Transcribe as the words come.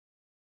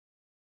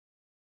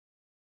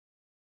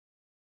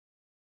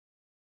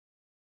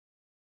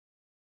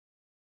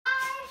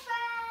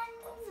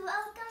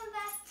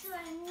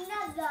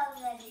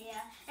another video,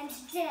 and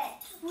today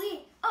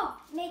we are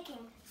making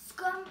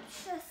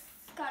scrumptious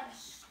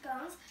Scottish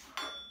scones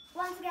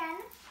once again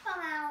from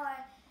our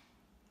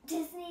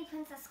Disney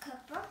Princess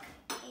Cookbook.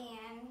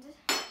 And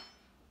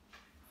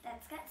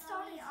let's get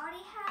started. We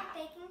already have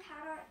baking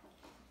powder,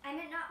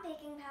 not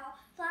baking powder,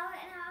 flour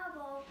in our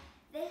bowl.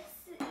 This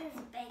is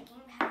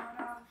baking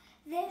powder.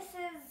 This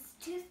is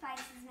 2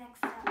 spices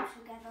mixed up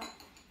together.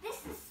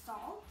 This is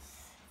salt.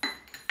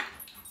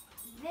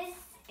 This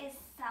is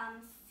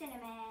some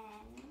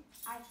cinnamon,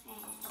 I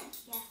think.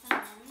 Yeah,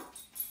 cinnamon.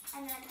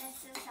 And then this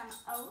is some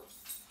oats.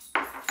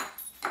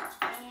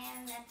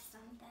 And let's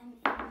dump them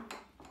in.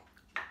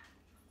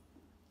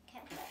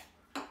 Okay,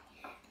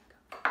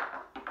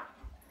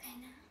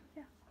 now.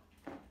 Yeah.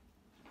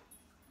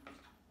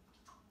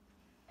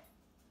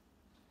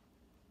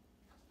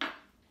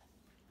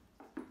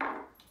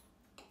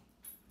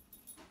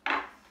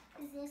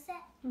 Is this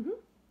it? Mm-hmm.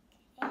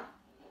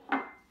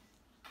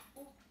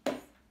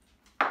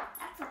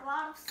 That's a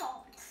lot of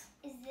salt.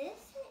 Is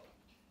this it?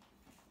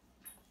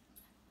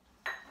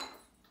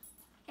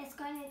 It's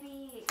going to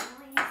be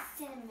really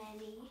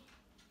cinnamony.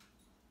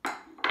 I'm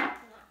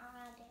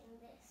adding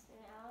this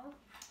now.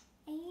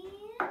 And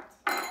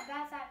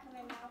that's not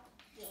coming out.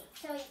 Yeah.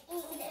 So we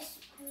eat this.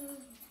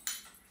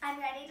 I'm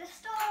ready to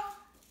start.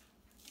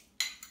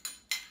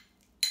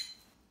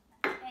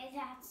 Okay,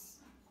 that's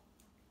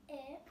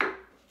it.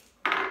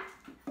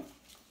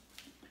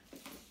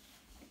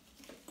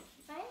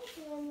 Mine's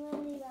doing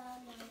really well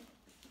now.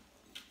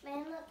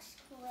 Mine looks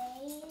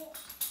great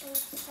and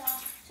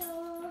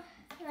softer,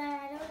 but I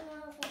don't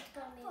know if it's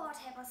going to be 4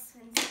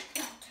 tablespoons of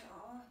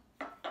butter.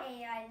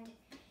 And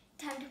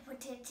time to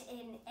put it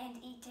in and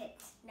eat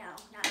it. No,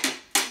 not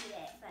eat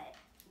it, but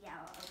yeah,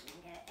 we're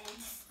opening it and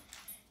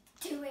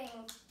doing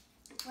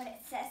what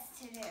it says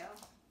to do.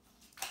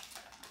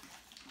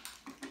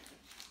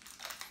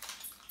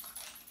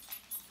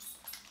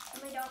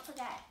 And we don't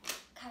forget,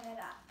 cut it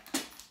up.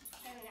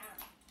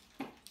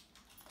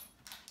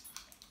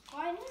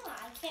 Why not?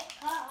 I can't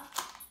cut.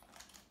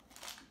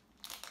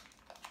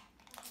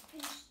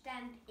 Push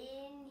them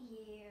in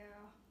here.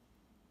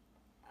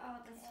 Oh,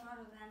 that's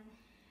harder than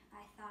I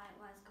thought it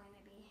was going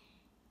to be.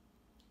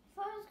 I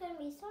thought it was going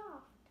to be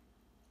soft.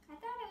 I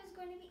thought it was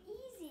going to be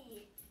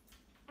easy.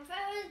 I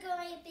thought it was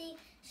going to be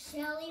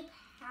chili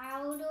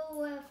powder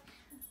with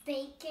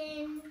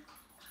bacon.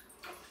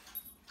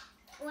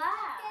 Wow.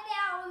 Look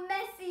at our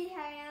messy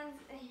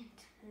hands. And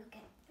look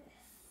at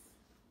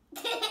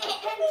this.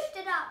 Pinched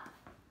it up.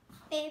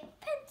 They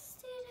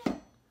pinched it up.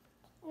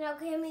 Now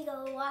can we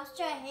go wash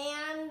our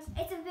hands?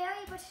 It's a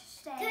very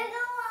British day. Can we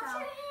go wash our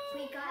hands?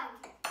 We got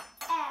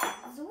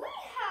eggs. We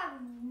have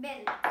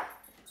milk.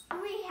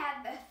 We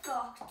have the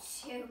fork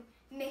to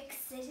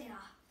mix it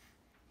up.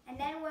 And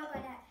then we're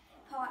gonna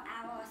pour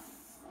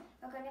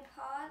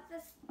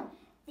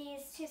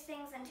these 2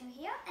 things into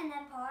here and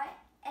then pour it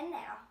in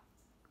there.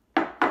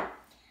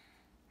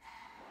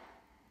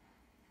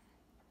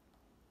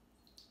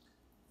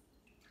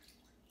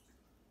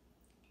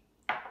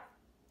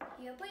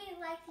 You breathe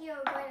like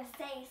you're going to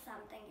say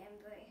something,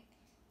 Embry.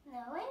 No,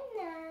 I'm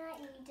not.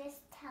 You just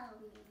tell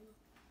me.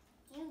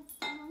 You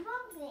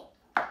love me.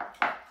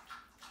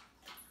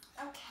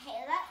 Okay,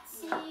 let's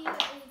see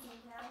what we do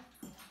now.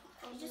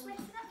 You just mix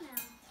it up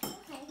now.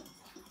 Okay.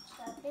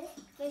 Got this.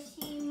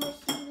 Mushy,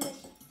 mushy,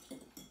 mushy.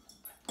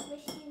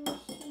 Mushy,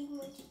 mushy,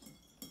 mushy.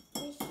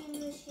 Mushy,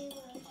 mushy,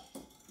 mushy.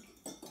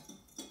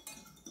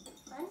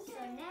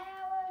 So now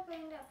we're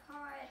going to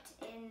pour it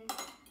in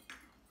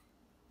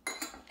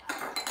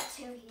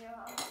to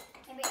here.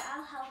 Maybe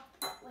I'll help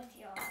with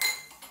yours.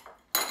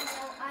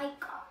 So I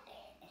got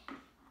it.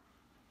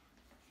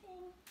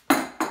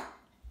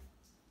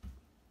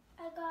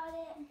 I got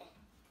it.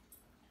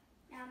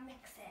 Now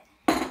mix it.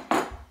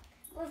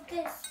 With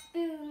this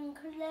spoon,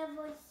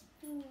 clever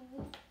spoon.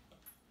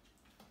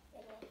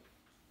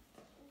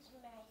 It's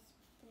my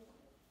spoon.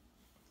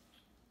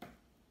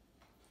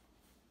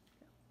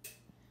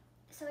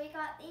 So we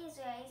got these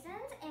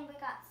raisins and we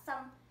got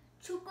some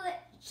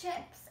chocolate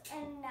chips,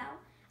 and now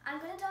I'm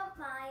going to dump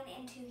mine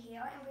into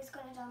here, and we're just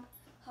going to dump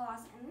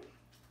hers in.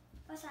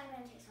 First, I'm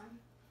going to taste one.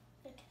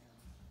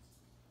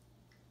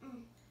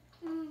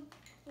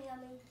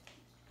 Yummy.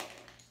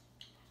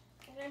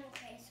 I'm going to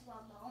taste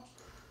one more.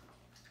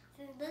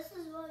 So this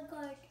is really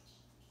good.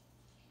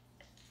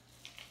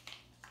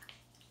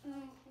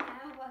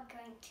 Now we're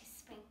going to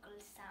sprinkle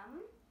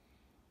some.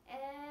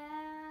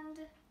 And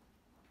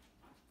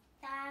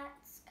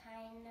that's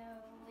kind of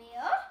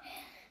weird,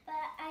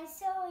 but I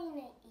still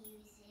want to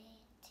use it.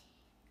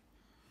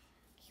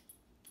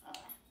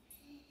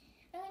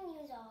 I'm going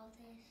to use all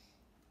this.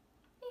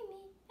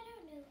 Maybe. I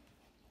don't know.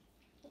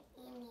 Let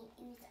me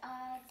use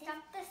all this.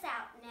 Dump this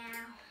out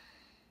now.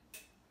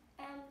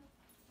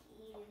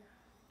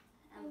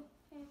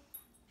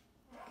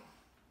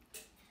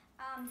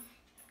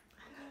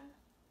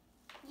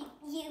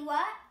 You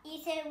what? You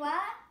say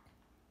what?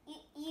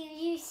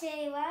 You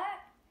say what?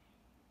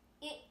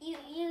 You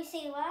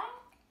say what?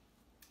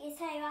 You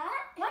say what?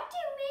 What do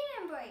you mean,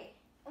 Embry?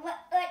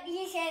 What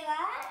you say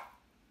what?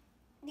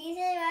 Do you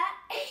say what?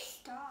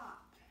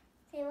 Stop.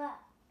 Say what?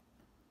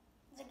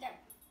 Is it good?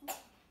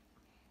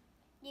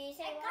 Do you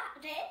say what? I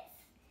got this.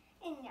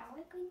 And now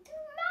we're going to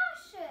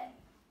mash it.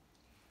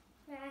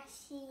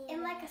 Mashing.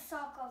 In like a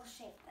circle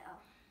shape though.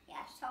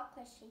 Yeah,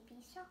 chocolate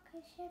shapey,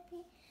 chocolate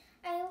shapey.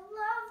 I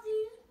love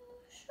these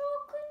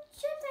chocolate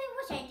chips. I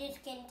wish I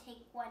just can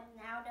take one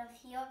out of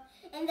here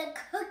in the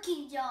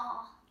cookie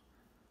jar.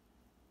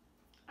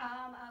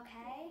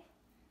 Okay.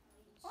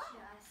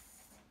 Just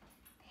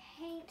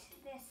paint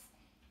this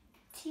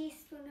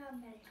teaspoon of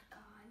milk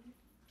on.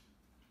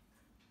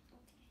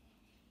 Okay,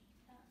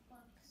 that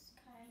looks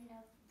kind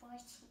of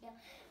bushy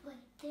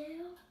right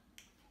there.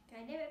 Do I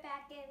dip it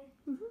back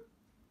in? Mm-hmm.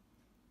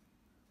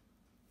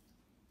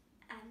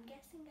 I'm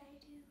guessing I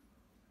do.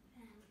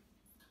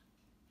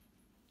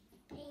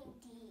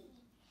 Painty.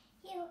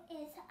 Here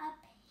is a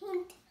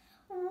paint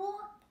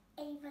what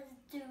Ava's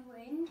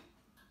doing.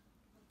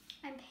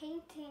 I'm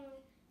painting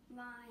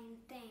my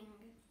thing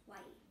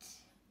white.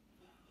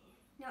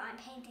 No, I'm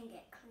painting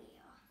it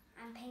clear.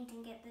 I'm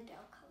painting it the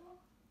dough color.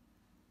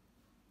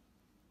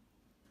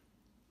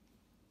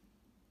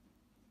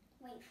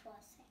 Wait for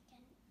a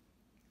second.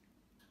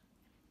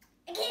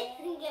 I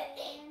can't get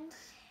it.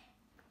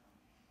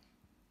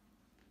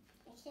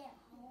 I can't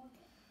hold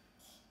it.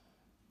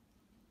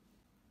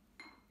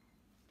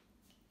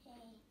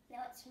 Okay,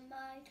 now it's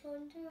my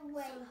turn to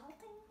wait.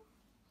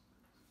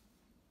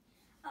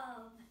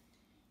 Of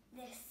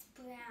this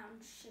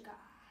brown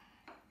sugar.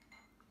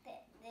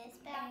 This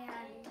back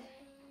and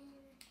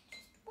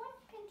just one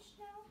pinch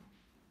now.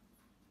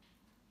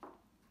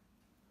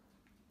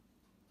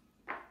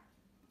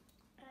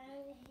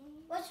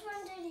 Which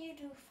one did you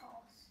do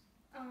first?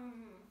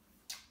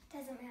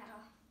 Doesn't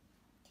matter.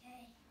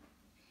 Okay.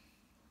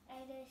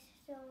 I just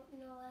don't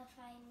know if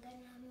I'm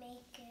gonna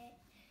make it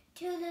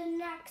to the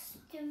next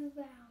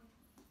round.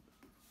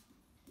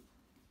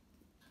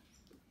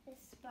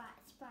 Spot,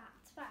 spot,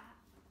 spot.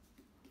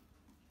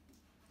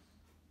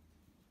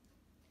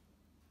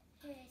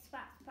 Okay,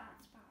 spot, spot,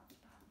 spot,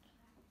 spot,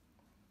 spot.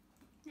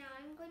 Now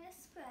I'm going to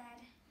spread.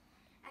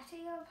 After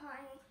you put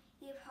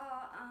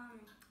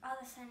all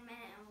the cinnamon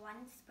and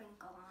one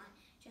sprinkle on,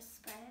 just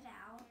spread it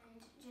out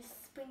and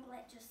just sprinkle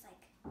it just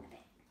like a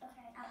bit.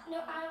 Okay. No,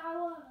 I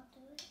want to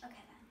do it.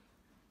 Okay then.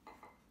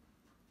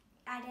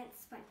 I didn't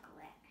sprinkle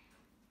it.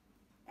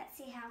 Let's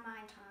see how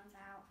mine turns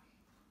out.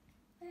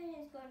 Mine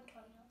is going to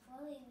turn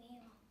out really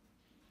well.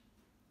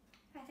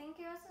 I think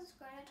yours is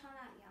going to turn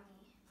out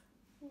yummy.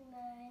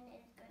 Mine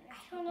is going to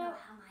turn out. I don't know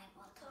how mine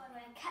will turn out. I'm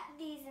going to cut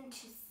these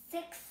into 6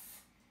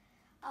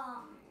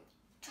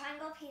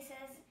 triangle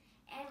pieces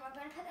and we're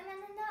going to put them in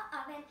the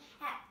oven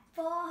at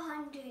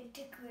 400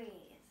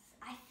 degrees.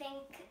 I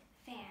think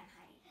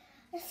Fahrenheit.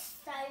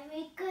 So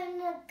we're going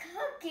to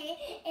cook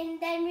it and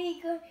then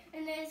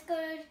it's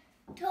going to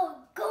turn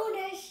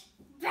goldish,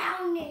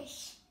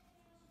 brownish.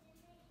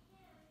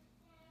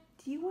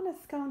 Do you want a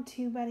scone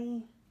too,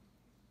 buddy?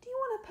 Do you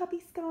want a puppy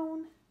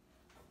scone?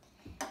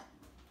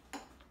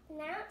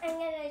 Now I'm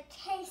going to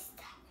taste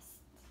test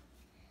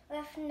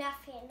with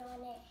nothing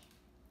on it.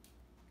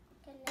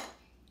 Gonna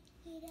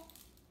eat it.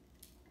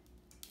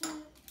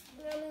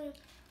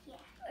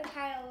 Yeah. I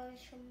kind of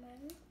wish from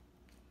mine.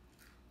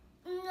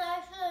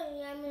 That's really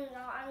yummy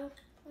though.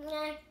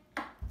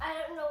 I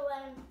don't know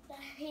what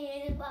that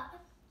is, but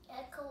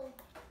it's cool.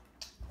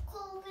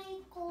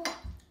 Holy cool.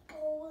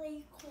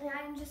 And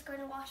I'm just going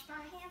to wash my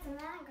hands and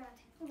then I'm going to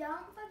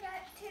don't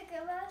forget to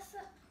give us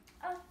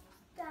a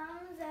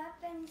thumbs up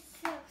and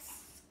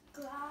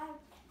subscribe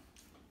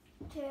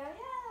to